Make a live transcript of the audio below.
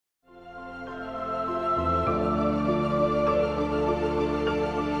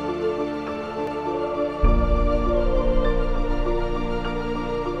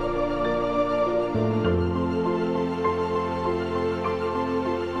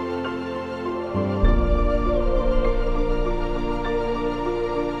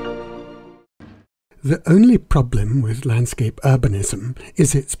The only problem with landscape urbanism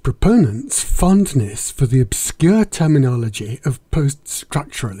is its proponents' fondness for the obscure terminology of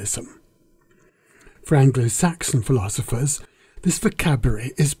post-structuralism. For Anglo-Saxon philosophers, this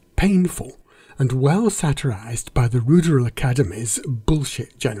vocabulary is painful and well satirized by the ruderal academy's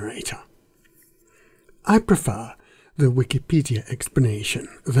bullshit generator. I prefer the Wikipedia explanation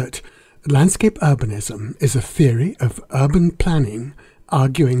that landscape urbanism is a theory of urban planning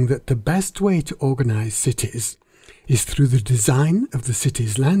arguing that the best way to organize cities is through the design of the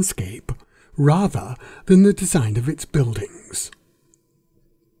city's landscape rather than the design of its buildings.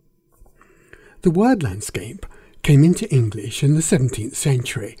 The word landscape came into English in the 17th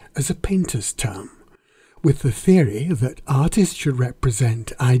century as a painter's term, with the theory that artists should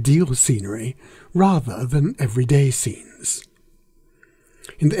represent ideal scenery rather than everyday scenes.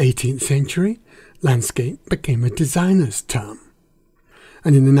 In the 18th century, landscape became a designer's term,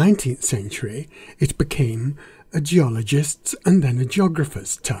 and in the 19th century it became a geologist's and then a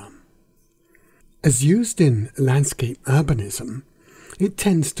geographer's term. As used in landscape urbanism, it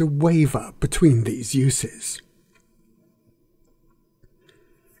tends to waver between these uses.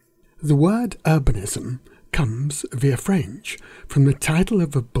 The word urbanism comes via French from the title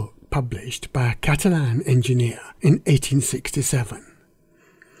of a book published by a Catalan engineer in 1867.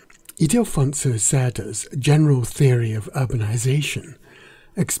 Ildefonso Cerda's general theory of urbanization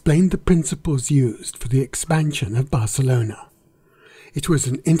explained the principles used for the expansion of Barcelona. It was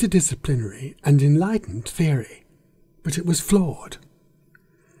an interdisciplinary and enlightened theory, but it was flawed.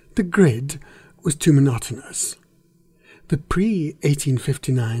 The grid was too monotonous. The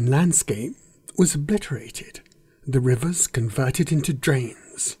pre-1859 landscape was obliterated, the rivers converted into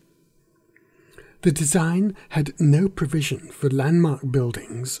drains. The design had no provision for landmark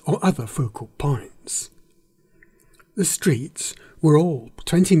buildings or other focal points. The streets were all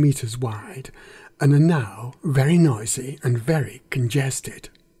 20 metres wide and are now very noisy and very congested.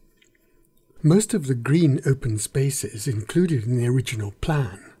 Most of the green open spaces included in the original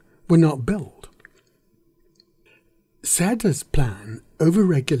plan were not built. Cerda's plan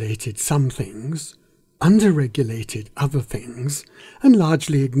overregulated some things, underregulated other things, and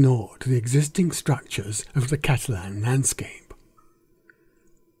largely ignored the existing structures of the Catalan landscape.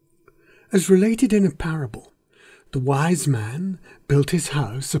 As related in a parable, the wise man built his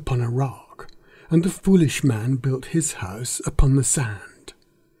house upon a rock, and the foolish man built his house upon the sand.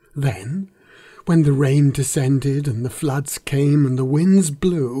 Then, when the rain descended and the floods came and the winds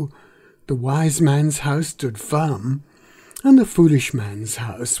blew, the wise man's house stood firm, and the foolish man's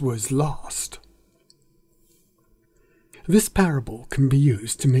house was lost. This parable can be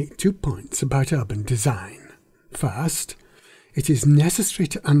used to make 2 points about urban design. First, it is necessary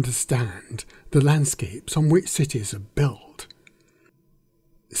to understand the landscapes on which cities are built.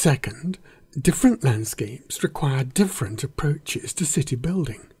 Second, different landscapes require different approaches to city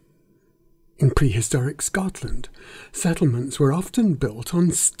building. In prehistoric Scotland, settlements were often built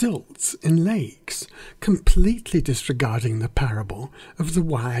on stilts in lakes, completely disregarding the parable of the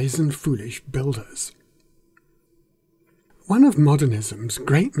wise and foolish builders. One of modernism's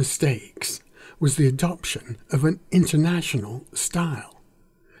great mistakes was the adoption of an international style.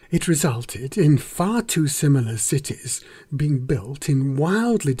 It resulted in far too similar cities being built in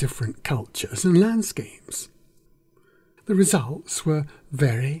wildly different cultures and landscapes. The results were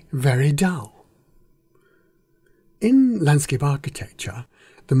very, very dull. In landscape architecture,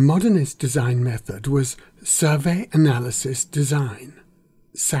 the modernist design method was Survey Analysis Design,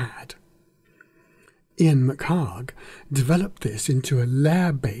 SAD. Ian McHarg developed this into a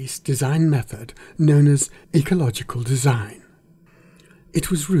layer-based design method known as ecological design.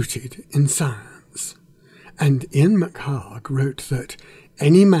 It was rooted in science, and Ian McHarg wrote that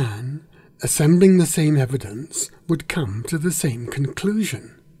any man assembling the same evidence would come to the same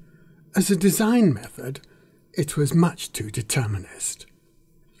conclusion. As a design method, it was much too determinist.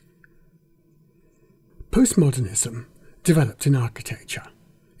 Postmodernism developed in architecture.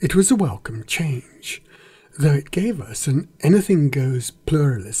 It was a welcome change, though it gave us an anything-goes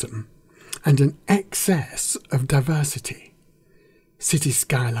pluralism and an excess of diversity. City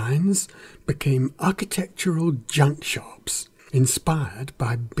skylines became architectural junk shops inspired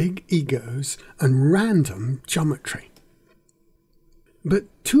by big egos and random geometry. But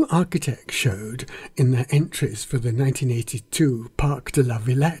 2 architects showed in their entries for the 1982 Parc de la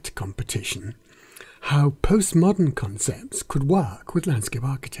Villette competition how postmodern concepts could work with landscape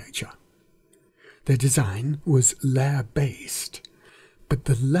architecture. Their design was layer-based, but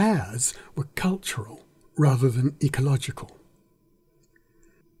the layers were cultural rather than ecological.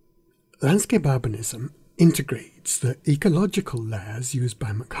 Landscape urbanism integrates the ecological layers used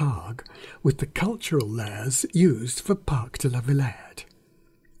by McHarg with the cultural layers used for Parc de la Villette.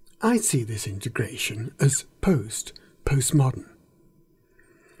 I see this integration as postmodern.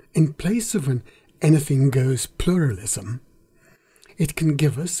 In place of an anything-goes pluralism, it can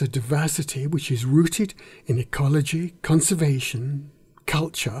give us a diversity which is rooted in ecology, conservation,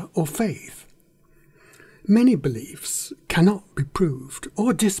 culture, or faith. Many beliefs cannot be proved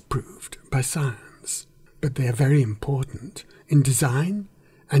or disproved by science, but they are very important in design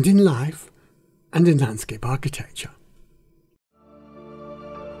and in life and in landscape architecture.